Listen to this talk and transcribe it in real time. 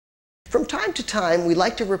From time to time, we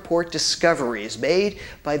like to report discoveries made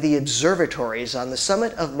by the observatories on the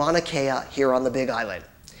summit of Mauna Kea here on the Big Island.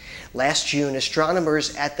 Last June,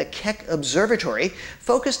 astronomers at the Keck Observatory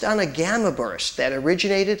focused on a gamma burst that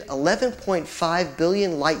originated 11.5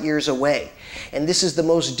 billion light years away, and this is the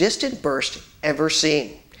most distant burst ever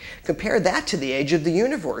seen. Compare that to the age of the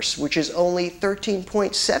universe, which is only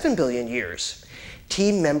 13.7 billion years.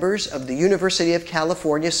 Team members of the University of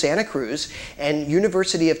California, Santa Cruz and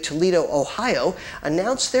University of Toledo, Ohio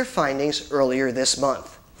announced their findings earlier this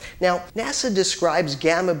month. Now, NASA describes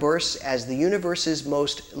gamma bursts as the universe's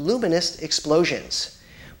most luminous explosions.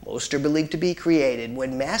 Most are believed to be created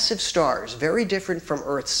when massive stars, very different from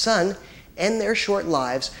Earth's sun, end their short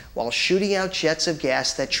lives while shooting out jets of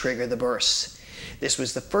gas that trigger the bursts. This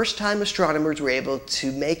was the first time astronomers were able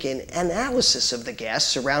to make an analysis of the gas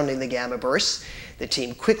surrounding the gamma bursts. The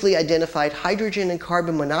team quickly identified hydrogen and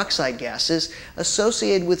carbon monoxide gases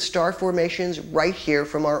associated with star formations right here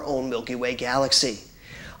from our own Milky Way galaxy.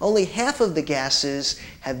 Only half of the gases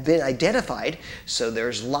have been identified, so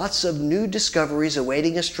there's lots of new discoveries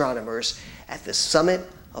awaiting astronomers at the summit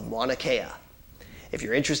of Mauna Kea. If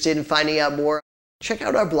you're interested in finding out more, check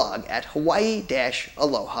out our blog at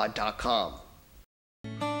hawaii-aloha.com.